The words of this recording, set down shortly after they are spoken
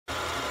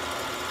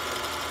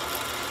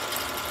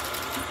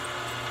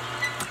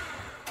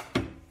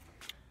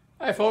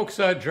Hi folks,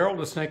 Gerald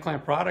with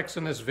SnakeClamp Products.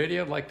 In this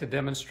video I'd like to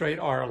demonstrate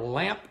our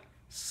Lamp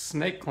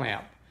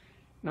SnakeClamp.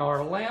 Now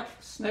our Lamp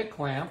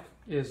SnakeClamp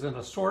is an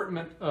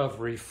assortment of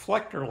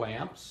reflector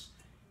lamps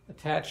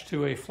attached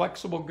to a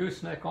flexible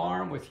gooseneck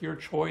arm with your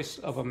choice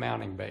of a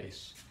mounting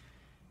base.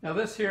 Now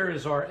this here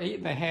is our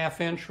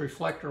 8.5-inch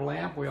reflector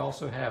lamp. We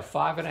also have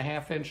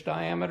 5.5-inch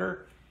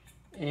diameter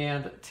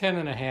and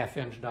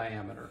 10.5-inch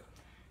diameter.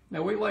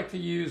 Now we like to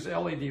use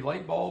LED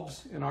light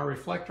bulbs in our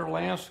reflector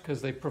lamps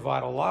because they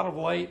provide a lot of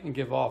light and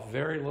give off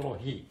very little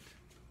heat.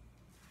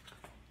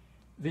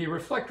 The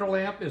reflector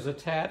lamp is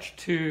attached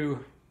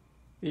to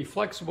the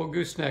flexible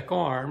gooseneck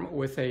arm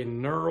with a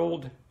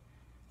knurled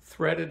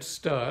threaded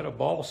stud, a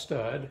ball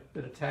stud,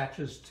 that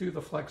attaches to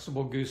the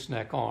flexible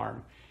gooseneck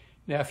arm.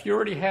 Now if you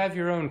already have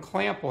your own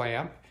clamp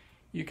lamp,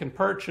 you can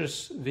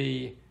purchase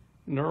the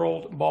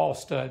knurled ball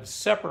stud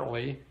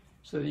separately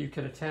so that you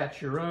can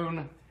attach your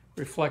own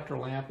reflector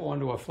lamp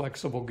onto a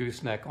flexible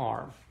gooseneck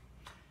arm.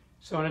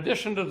 So in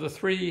addition to the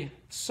 3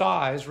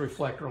 size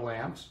reflector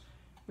lamps,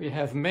 we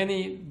have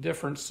many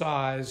different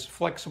size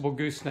flexible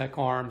gooseneck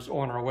arms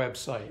on our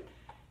website.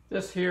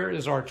 This here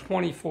is our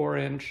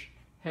 24-inch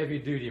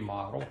heavy-duty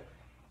model.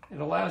 It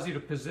allows you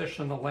to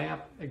position the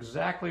lamp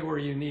exactly where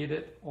you need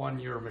it on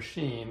your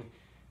machine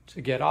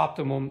to get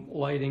optimum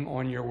lighting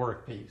on your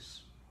workpiece.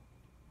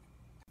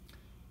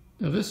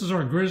 Now this is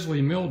our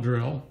grizzly mill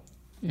drill,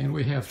 and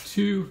we have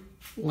 2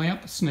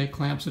 lamp snake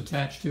clamps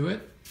attached to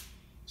it.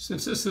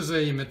 Since this is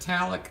a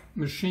metallic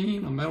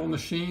machine, a metal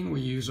machine,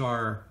 we use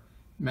our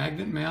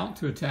magnet mount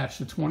to attach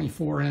the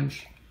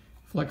 24-inch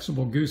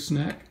flexible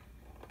gooseneck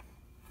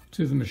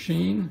to the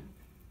machine.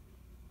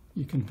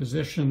 You can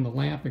position the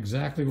lamp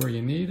exactly where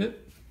you need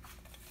it.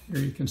 Here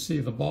you can see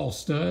the ball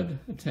stud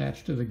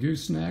attached to the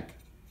gooseneck,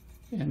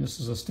 and this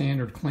is a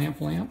standard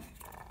clamp lamp.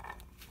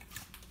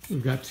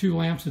 We've got 2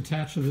 lamps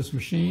attached to this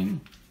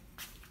machine.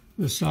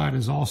 This side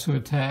is also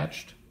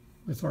attached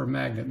with our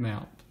magnet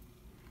mount.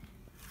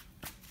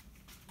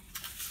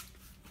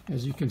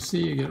 As you can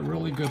see, you get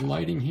really good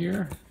lighting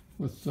here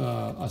with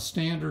a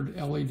standard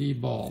LED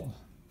bulb.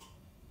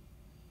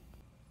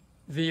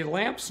 The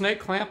Lamp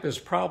SnakeClamp is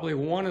probably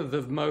one of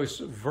the most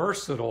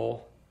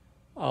versatile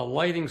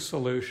lighting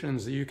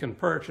solutions that you can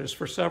purchase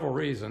for several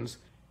reasons.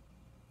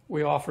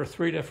 We offer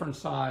 3 different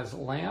size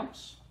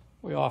lamps.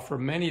 We offer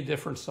many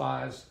different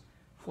size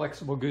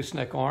flexible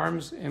gooseneck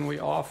arms, and we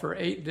offer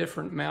 8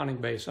 different mounting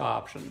base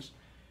options.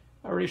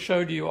 I already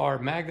showed you our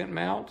magnet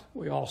mount.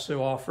 We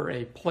also offer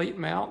a plate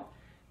mount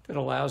that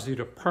allows you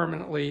to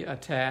permanently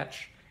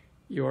attach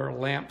your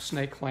Lamp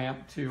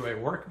SnakeClamp to a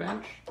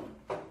workbench.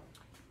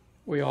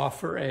 We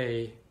offer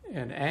an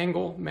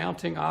angle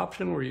mounting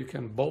option where you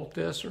can bolt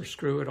this or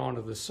screw it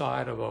onto the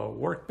side of a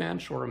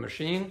workbench or a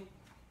machine.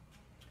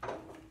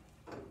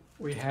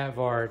 We have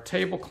our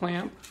table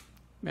clamp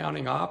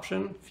mounting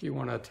option if you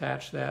want to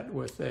attach that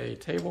with a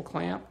table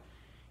clamp,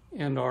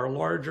 and our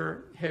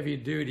larger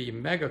heavy-duty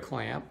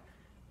megaclamp,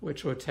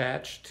 which will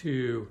attach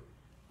to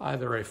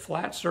either a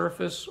flat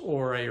surface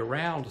or a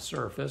round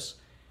surface,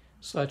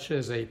 such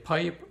as a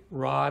pipe,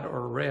 rod,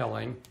 or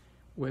railing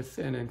with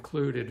an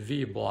included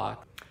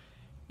V-block.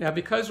 Now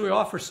because we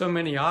offer so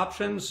many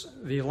options,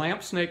 the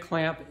Lamp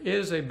SnakeClamp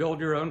is a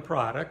build-your-own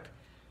product.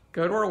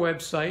 Go to our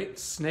website,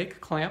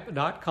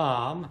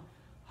 snakeclamp.com.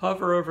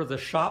 Hover over the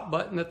Shop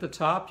button at the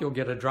top. You'll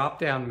get a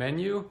drop-down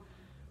menu.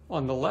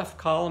 On the left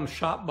column,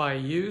 Shop by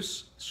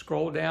Use,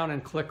 scroll down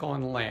and click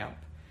on Lamp.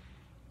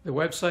 The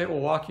website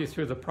will walk you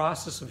through the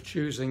process of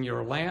choosing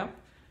your lamp,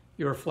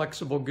 your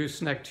flexible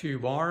gooseneck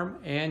tube arm,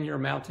 and your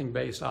mounting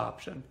base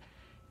option.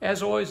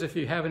 As always, if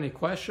you have any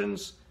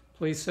questions,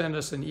 please send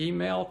us an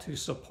email to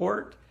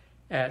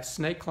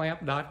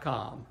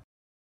support@snakeclamp.com.